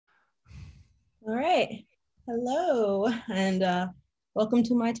All right. Hello, and welcome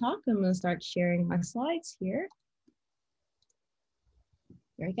to my talk. I'm going to start sharing my slides here.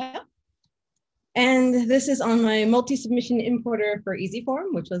 There we go. And this is on my multi-submission importer for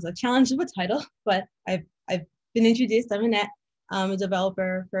EasyForm, which was a challenge of a title, but I've been introduced. I'm Annette. I'm a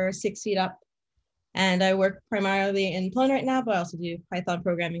developer for 6 Feet Up, and I work primarily in Plone right now, but I also do Python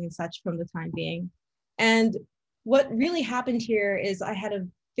programming and such from the time being. And what really happened here is I had a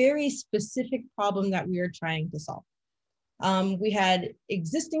very specific problem that we were trying to solve. We had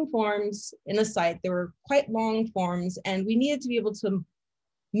existing forms in a site. They were quite long forms, and we needed to be able to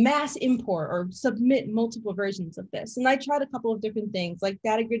mass import or submit multiple versions of this. And I tried a couple of different things, like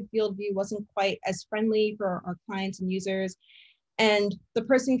data grid field view wasn't quite as friendly for our clients and users. And the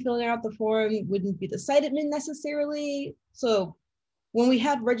person filling out the form wouldn't be the site admin necessarily. So when we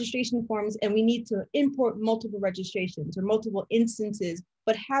have registration forms and we need to import multiple registrations or multiple instances,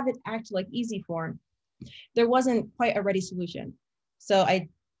 but have it act like EasyForm, there wasn't quite a ready solution. So I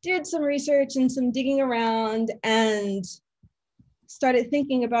did some research and some digging around and started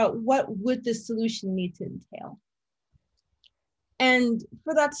thinking about what would this solution need to entail. And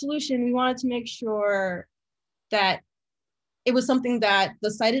for that solution, we wanted to make sure that it was something that the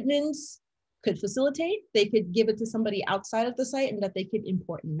site admins could facilitate. They could give it to somebody outside of the site and that they could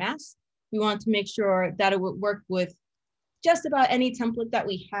import in mass. We wanted to make sure that it would work with just about any template that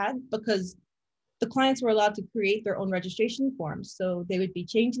we had, because the clients were allowed to create their own registration forms. So they would be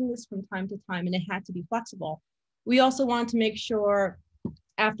changing this from time to time, and it had to be flexible. We also wanted to make sure,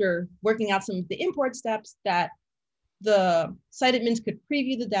 after working out some of the import steps, that the site admins could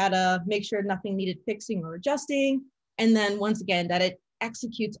preview the data, make sure nothing needed fixing or adjusting, and then once again, that it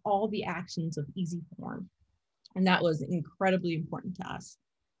executes all the actions of EasyForm. And that was incredibly important to us.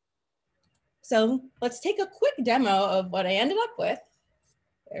 So let's take a quick demo of what I ended up with.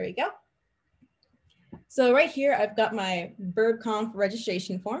 There we go. So right here, I've got my BirdConf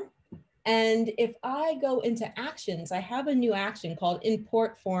registration form. And if I go into actions, I have a new action called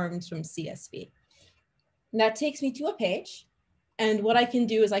import forms from CSV. And that takes me to a page. And what I can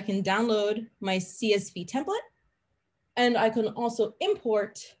do is I can download my CSV template, and I can also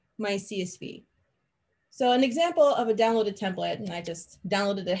import my CSV. So an example of a downloaded template, and I just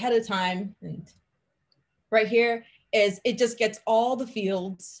downloaded it ahead of time, and right here is it just gets all the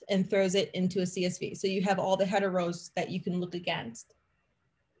fields and throws it into a CSV. So you have all the header rows that you can look against.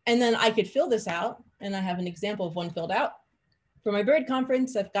 And then I could fill this out, and I have an example of one filled out. For my bird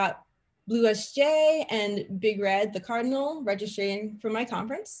conference, I've got Blue SJ and Big Red, the cardinal, registering for my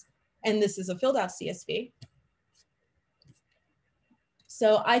conference. And this is a filled out CSV.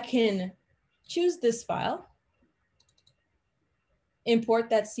 So I can choose this file, import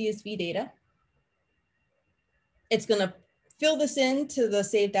that CSV data. It's gonna fill this into the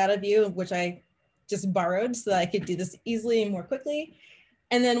save data view, which I just borrowed so that I could do this easily and more quickly.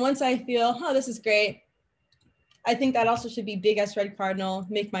 And then once I feel, oh, this is great, I think that also should be big S red cardinal,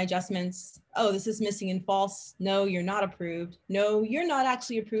 make my adjustments. Oh, this is missing and false. No, you're not approved. No, you're not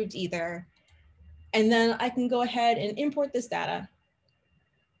actually approved either. And then I can go ahead and import this data.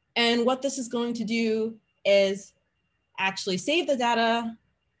 And what this is going to do is actually save the data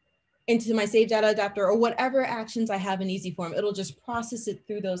into my save data adapter or whatever actions I have in EasyForm. It'll just process it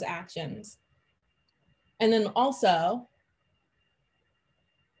through those actions. And then also,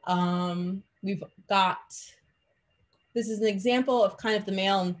 we've got, this is an example of kind of the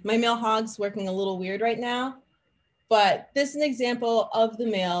mail, and my mail hog's working a little weird right now, but this is an example of the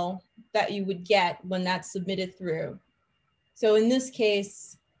mail that you would get when that's submitted through. So in this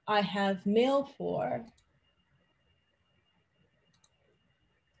case, I have mail for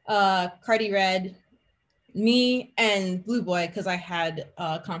Cardi Red, me, and Blue Boy, because I had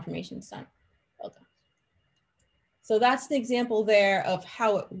confirmation sent. Okay. So that's the example there of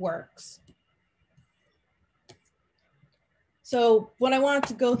how it works. So what I wanted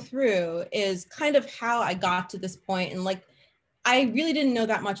to go through is kind of how I got to this point. And like, I really didn't know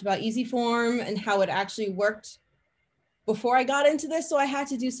that much about EasyForm and how it actually worked before I got into this. So I had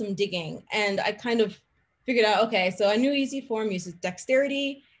to do some digging, and I kind of figured out, okay, so I knew EasyForm uses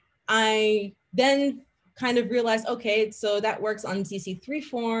dexterity. I then kind of realized, okay, so that works on ZC3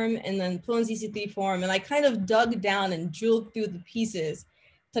 form and then Plone ZC3 form. And I kind of dug down and drilled through the pieces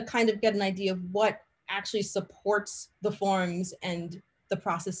to kind of get an idea of what actually supports the forms and the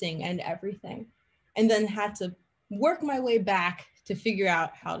processing and everything. And then had to work my way back to figure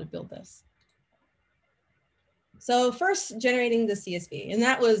out how to build this. So first, generating the CSV, and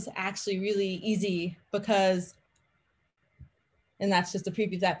that was actually really easy because, and that's just a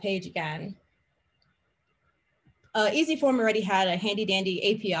preview of that page again. EasyForm already had a handy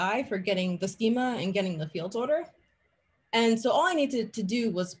dandy API for getting the schema and getting the fields order. And so all I needed to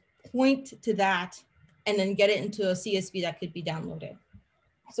do was point to that and then get it into a CSV that could be downloaded.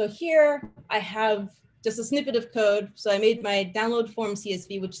 So here I have just a snippet of code. So I made my download form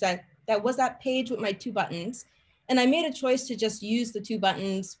CSV, which that was that page with my 2 buttons. And I made a choice to just use the 2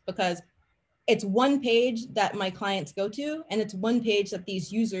 buttons because it's one page that my clients go to, and it's one page that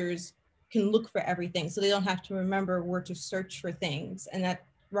these users can look for everything. So they don't have to remember where to search for things. And that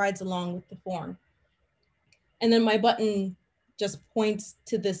rides along with the form. And then my button just points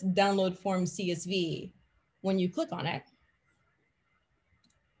to this download form CSV when you click on it.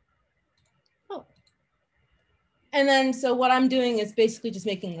 Oh. And then, so what I'm doing is basically just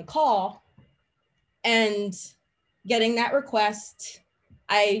making a call and getting that request.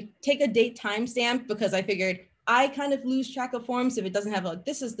 I take a date timestamp because I figured I kind of lose track of forms if it doesn't have like,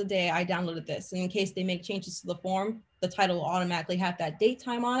 this is the day I downloaded this. And in case they make changes to the form, the title will automatically have that date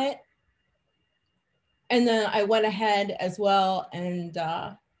time on it. And then I went ahead as well and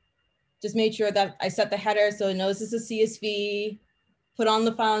just made sure that I set the header so it knows this is CSV, put on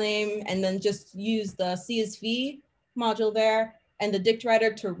the file name, and then just use the CSV module there and the dict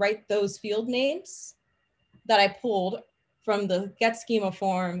writer to write those field names that I pulled from the get schema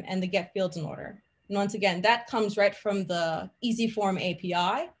form and the get fields in order. And once again, that comes right from the EasyForm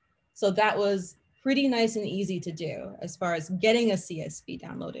API. So that was pretty nice and easy to do as far as getting a CSV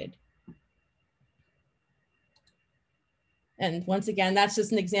downloaded. And once again, that's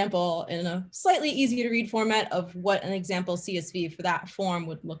just an example in a slightly easier to read format of what an example CSV for that form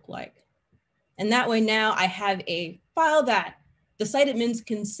would look like. And that way now I have a file that the site admins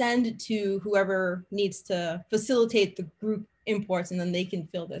can send to whoever needs to facilitate the group imports, and then they can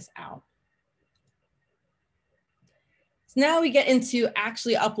fill this out. So now we get into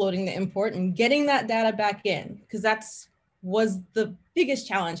actually uploading the import and getting that data back in, because was the biggest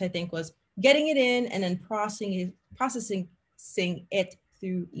challenge, I think, was getting it in and then processing it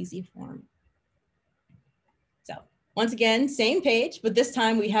through EasyForm. So once again, same page, but this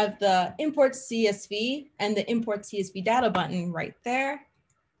time we have the import CSV and the import CSV data button right there.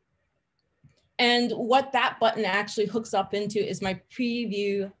 And what that button actually hooks up into is my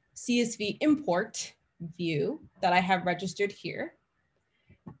preview CSV import view that I have registered here.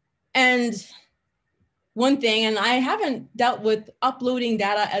 And one thing, and I haven't dealt with uploading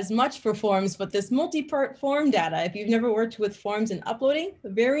data as much for forms, but this multi-part form data, if you've never worked with forms and uploading,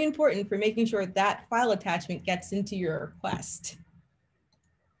 very important for making sure that file attachment gets into your request.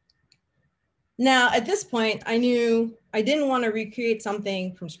 Now, at this point, I knew I didn't want to recreate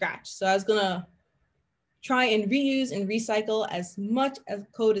something from scratch. So I was going to try and reuse and recycle as much as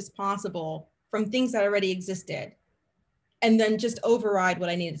code as possible from things that already existed, and then just override what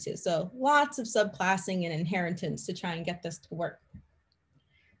I needed to. So lots of subclassing and inheritance to try and get this to work.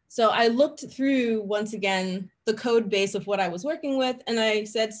 So I looked through, once again, the code base of what I was working with, and I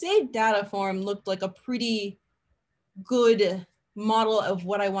said save data form looked like a pretty good model of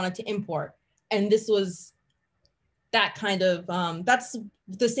what I wanted to import. And this was that kind of, that's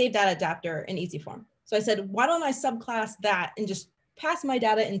the save data adapter in EasyForm. So I said, why don't I subclass that and just pass my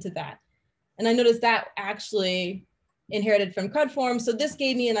data into that? And I noticed that actually inherited from CRUD form. So this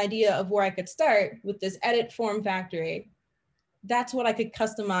gave me an idea of where I could start with this edit form factory. That's what I could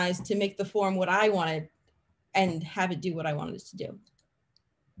customize to make the form what I wanted and have it do what I wanted it to do.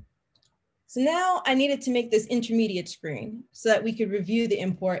 So now I needed to make this intermediate screen so that we could review the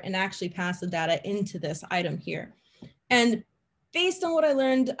import and actually pass the data into this item here. And based on what I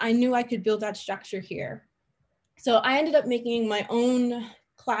learned, I knew I could build that structure here. So I ended up making my own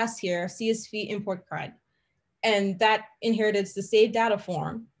class here, CSV import CRUD. And that inherits the save data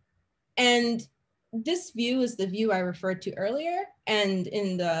form. And this view is the view I referred to earlier. And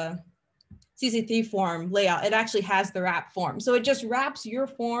in the CC3 form layout, it actually has the wrap form. So it just wraps your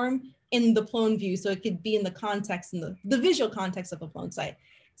form in the Plone view. So it could be in the context, in the visual context of a Plone site.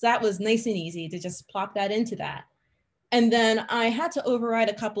 So that was nice and easy to just plop that into that. And then I had to override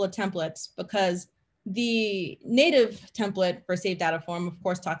a couple of templates because the native template for save data form, of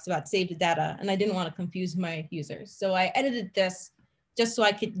course, talks about save the data, and I didn't want to confuse my users. So I edited this just so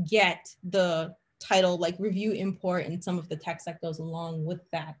I could get the title like review import and some of the text that goes along with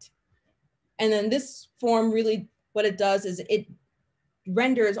that. And then this form really, what it does is it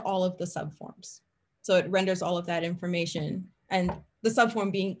renders all of the subforms. So it renders all of that information, and the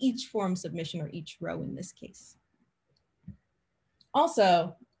subform being each form submission or each row in this case.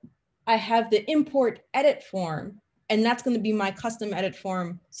 Also, I have the import edit form, and that's going to be my custom edit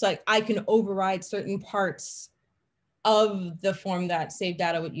form. So I can override certain parts of the form that save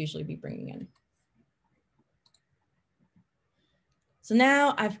data would usually be bringing in. So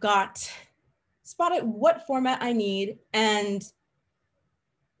now I've got spotted what format I need. And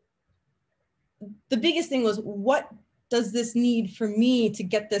the biggest thing was, what does this need for me to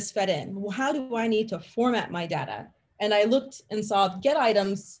get this fed in? Well, how do I need to format my data? And I looked and saw get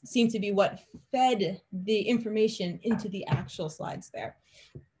items seem to be what fed the information into the actual slides there.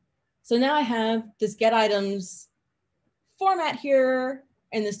 So now I have this get items format here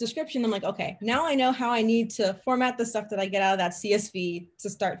and this description. I'm like, okay, now I know how I need to format the stuff that I get out of that CSV to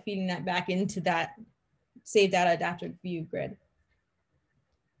start feeding that back into that save data adapter view grid.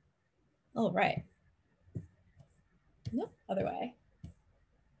 All right. Nope, other way.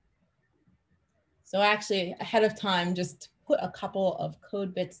 So actually ahead of time, just put a couple of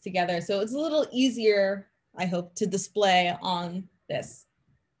code bits together. So it's a little easier, I hope, to display on this.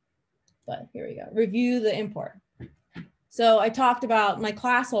 But here we go, review the import. So I talked about my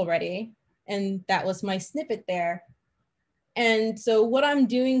class already, and that was my snippet there. And so what I'm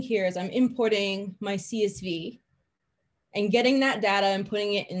doing here is I'm importing my CSV and getting that data and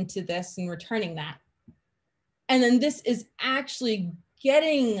putting it into this and returning that. And then this is actually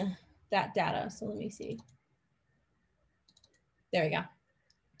getting that data. So let me see. There we go.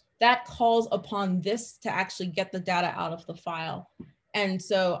 That calls upon this to actually get the data out of the file. And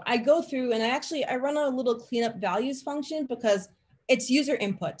so I go through and I run a little cleanup values function because it's user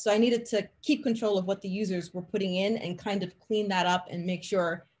input. So I needed to keep control of what the users were putting in and kind of clean that up and make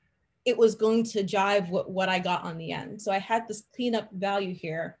sure it was going to jive with what I got on the end. So I had this cleanup value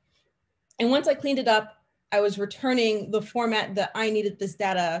here. And once I cleaned it up, I was returning the format that I needed this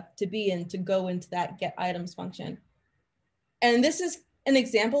data to be in to go into that get items function. And this is an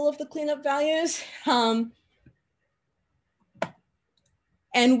example of the cleanup values.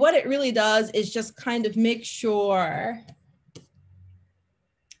 And what it really does is just kind of make sure,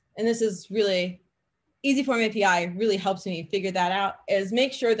 and this is really, EasyForm API really helps me figure that out, is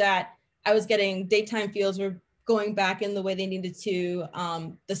make sure that I was getting datetime fields were going back in the way they needed to,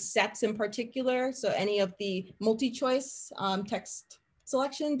 the sets in particular. So any of the multi-choice text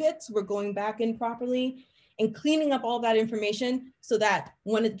selection bits were going back in properly and cleaning up all that information so that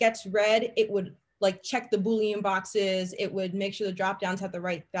when it gets read, it would like check the Boolean boxes, it would make sure the dropdowns have the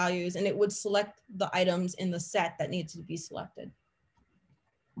right values, and it would select the items in the set that needed to be selected.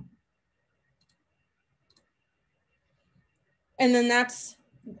 And then that's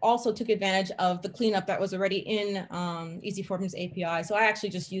also took advantage of the cleanup that was already in EasyForm's API. So I actually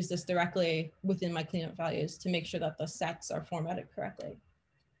just use this directly within my cleanup values to make sure that the sets are formatted correctly.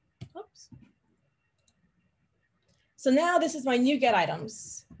 Oops. So now this is my new get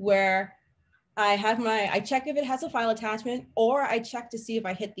items where I have I check if it has a file attachment, or I check to see if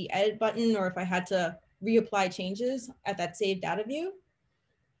I hit the edit button or if I had to reapply changes at that save data view.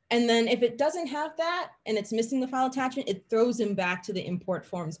 And then if it doesn't have that and it's missing the file attachment, it throws them back to the import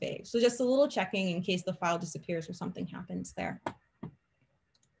forms page. So just a little checking in case the file disappears or something happens there.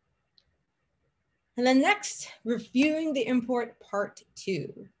 And then next, reviewing the import part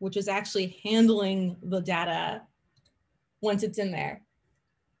 2, which is actually handling the data once it's in there.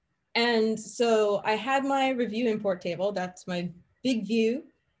 And so I had my review import table, that's my big view.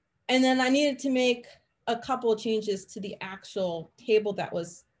 And then I needed to make a couple of changes to the actual table that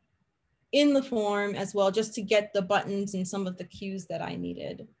was in the form as well, just to get the buttons and some of the cues that I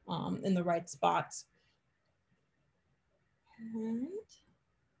needed in the right spots. And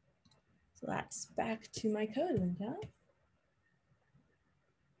so that's back to my code window.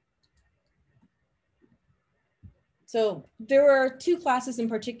 So there were 2 classes in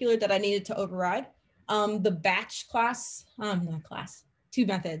particular that I needed to override. The batch class, not class, 2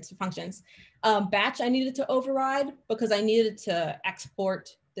 methods, functions. Batch I needed to override because I needed to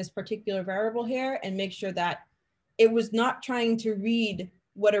export this particular variable here and make sure that it was not trying to read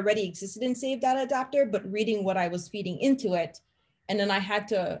what already existed in save data adapter, but reading what I was feeding into it. And then I had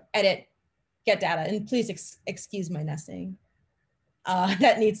to edit get data, and please excuse my nesting.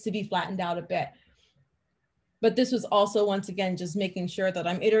 That needs to be flattened out a bit. But this was also, once again, just making sure that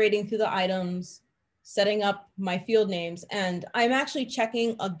I'm iterating through the items, setting up my field names, and I'm actually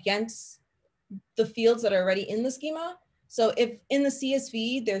checking against the fields that are already in the schema. So if in the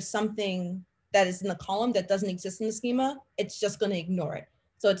CSV, there's something that is in the column that doesn't exist in the schema, it's just going to ignore it.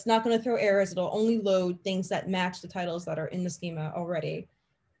 So it's not going to throw errors. It'll only load things that match the titles that are in the schema already.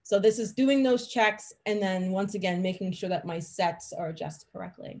 So this is doing those checks, and then once again, making sure that my sets are adjusted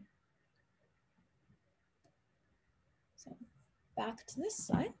correctly. So back to this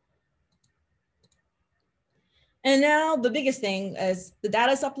side. And now the biggest thing is the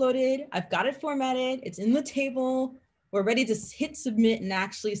data's uploaded. I've got it formatted. It's in the table. We're ready to hit submit and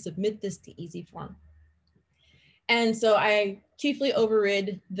actually submit this to EasyForm. And so I chiefly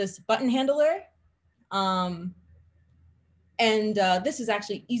overrid this button handler. This is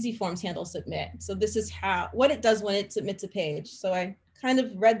actually EasyForm's handle submit. So this is what it does when it submits a page. So I kind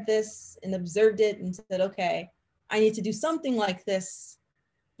of read this and observed it and said, okay, I need to do something like this,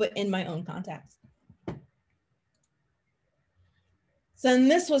 but in my own context. So then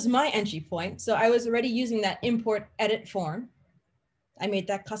this was my entry point. So I was already using that import edit form. I made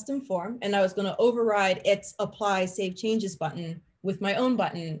that custom form and I was going to override its apply save changes button with my own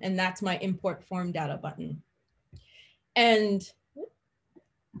button. And that's my import form data button. And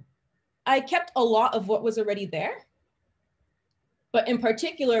I kept a lot of what was already there. But in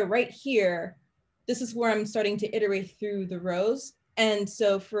particular, right here, this is where I'm starting to iterate through the rows. And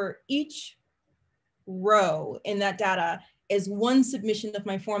so for each row in that data is one submission of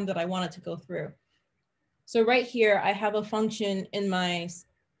my form that I wanted to go through. So right here, I have a function in my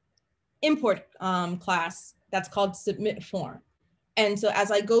import class that's called submit form. And so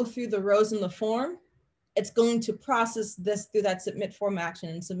as I go through the rows in the form, it's going to process this through that submit form action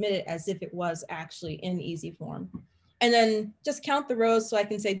and submit it as if it was actually in EasyForm. And then just count the rows so I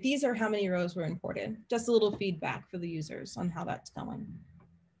can say, these are how many rows were imported. Just a little feedback for the users on how that's going.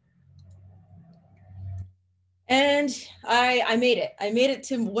 And I made it. I made it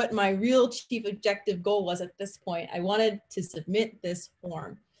to what my real chief objective goal was at this point. I wanted to submit this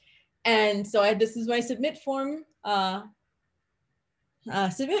form. And so this is my submit form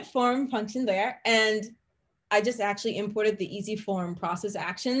function there. And I just actually imported the EasyForm process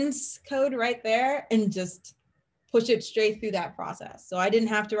actions code right there and just push it straight through that process. So I didn't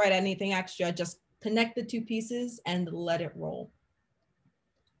have to write anything extra, just connect the two pieces and let it roll.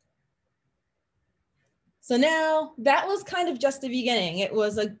 So now that was kind of just the beginning. It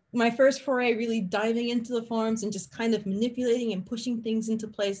was my first foray really diving into the forms and just kind of manipulating and pushing things into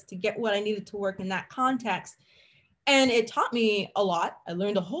place to get what I needed to work in that context. And it taught me a lot. I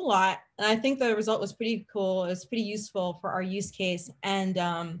learned a whole lot. And I think the result was pretty cool. It was pretty useful for our use case. And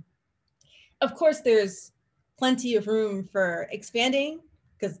of course, there's plenty of room for expanding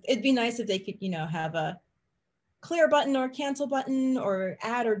because it'd be nice if they could, have a clear button or cancel button or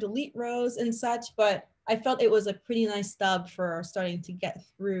add or delete rows and such. But I felt it was a pretty nice stub for starting to get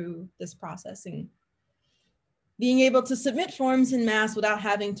through this processing. Being able to submit forms in mass without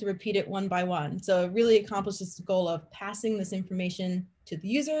having to repeat it one by one. So it really accomplishes the goal of passing this information to the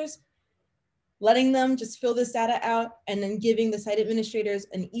users, letting them just fill this data out, and then giving the site administrators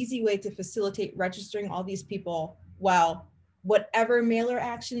an easy way to facilitate registering all these people while whatever mailer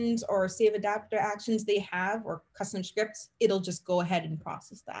actions or save adapter actions they have or custom scripts, it'll just go ahead and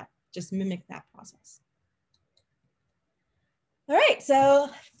process that, just mimic that process. All right, so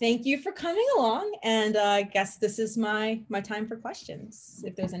thank you for coming along, and I guess this is my time for questions,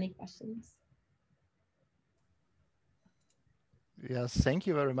 if there's any questions. Yes, thank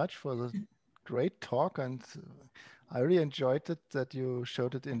you very much for the great talk, and I really enjoyed it that you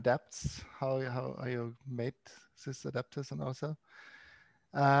showed it in depth, how you made these adapters and also.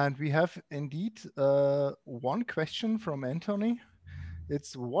 And we have indeed one question from Anthony.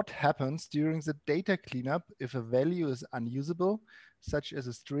 It's what happens during the data cleanup if a value is unusable, such as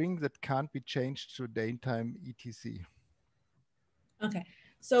a string that can't be changed to datetime etc. Okay,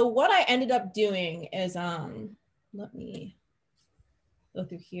 so what I ended up doing is, let me go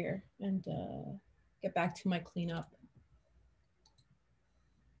through here and get back to my cleanup.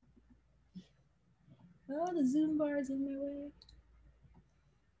 Oh, the Zoom bar is in my way.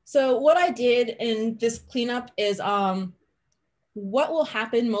 So what I did in this cleanup is, what will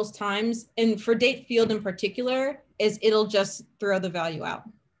happen most times, and for date field in particular, is it'll just throw the value out.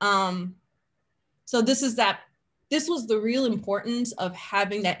 So this was the real importance of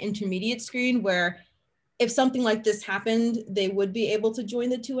having that intermediate screen where if something like this happened, they would be able to join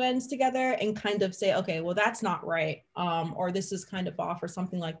the two ends together and kind of say, okay, well, that's not right. Or this is kind of off or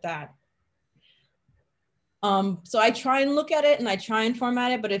something like that. So I try and look at it and I try and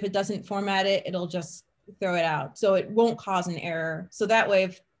format it, but if it doesn't format it, it'll just throw it out. So it won't cause an error. So that way,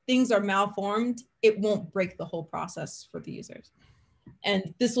 if things are malformed, it won't break the whole process for the users.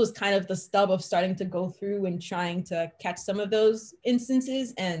 And this was kind of the stub of starting to go through and trying to catch some of those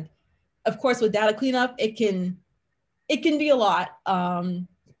instances. And of course, with data cleanup, it can be a lot,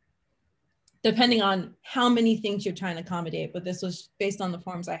 depending on how many things you're trying to accommodate. But this was based on the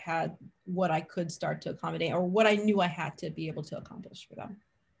forms I had, what I could start to accommodate or what I knew I had to be able to accomplish for them.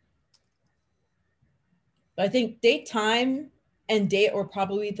 But I think date, time, and date are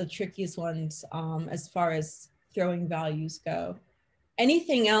probably the trickiest ones as far as throwing values go.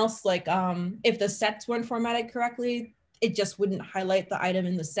 Anything else, like if the sets weren't formatted correctly, it just wouldn't highlight the item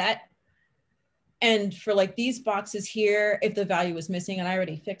in the set. And for like these boxes here, if the value was missing, and I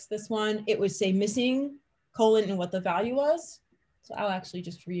already fixed this one, it would say missing colon and what the value was. So I'll actually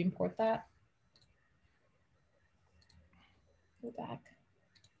just re-import that. Go back,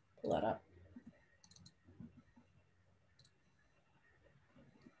 pull that up.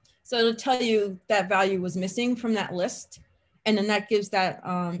 So it'll tell you that value was missing from that list. And then that gives that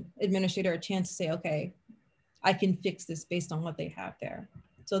administrator a chance to say, okay, I can fix this based on what they have there.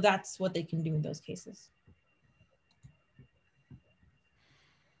 So that's what they can do in those cases.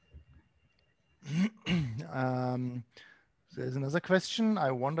 There's another question.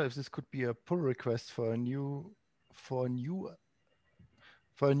 I wonder if this could be a pull request for a new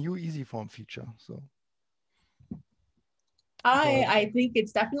EasyForm feature. So I think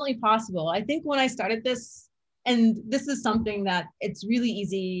it's definitely possible. I think when I started this, and this is something that it's really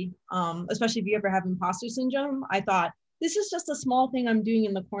easy, especially if you ever have imposter syndrome, I thought, this is just a small thing I'm doing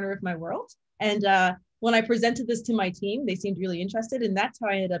in the corner of my world. And when I presented this to my team, they seemed really interested. And that's how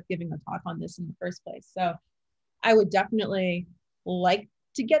I ended up giving a talk on this in the first place. So I would definitely like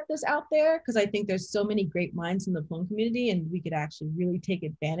to get this out there because I think there's so many great minds in the Plone community and we could actually really take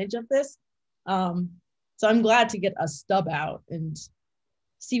advantage of this. So I'm glad to get a stub out and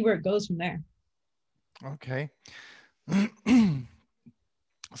see where it goes from there. Okay.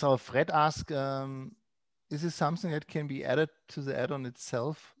 So Fred asked, is this something that can be added to the add-on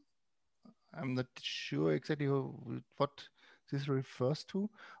itself? I'm not sure exactly what this refers to,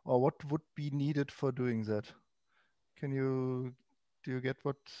 or what would be needed for doing that. Do you get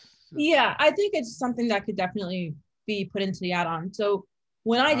what? Yeah, I think it's something that could definitely be put into the add-on. So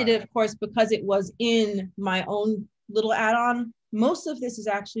when I did it, of course, because it was in my own little add-on, most of this is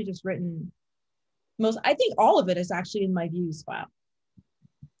actually just written. I think all of it is actually in my views file.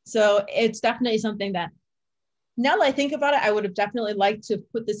 So it's definitely something that now that I think about it, I would have definitely liked to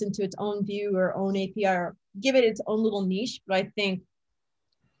put this into its own view or own API or give it its own little niche. But I think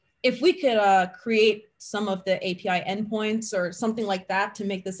if we could create some of the API endpoints or something like that to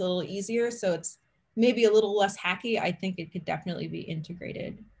make this a little easier, so it's maybe a little less hacky, I think it could definitely be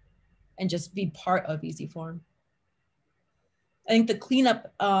integrated and just be part of EasyForm. I think the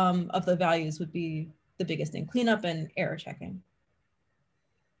cleanup of the values would be the biggest thing, cleanup and error checking.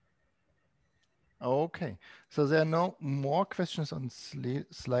 Okay, so there are no more questions on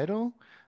Slido.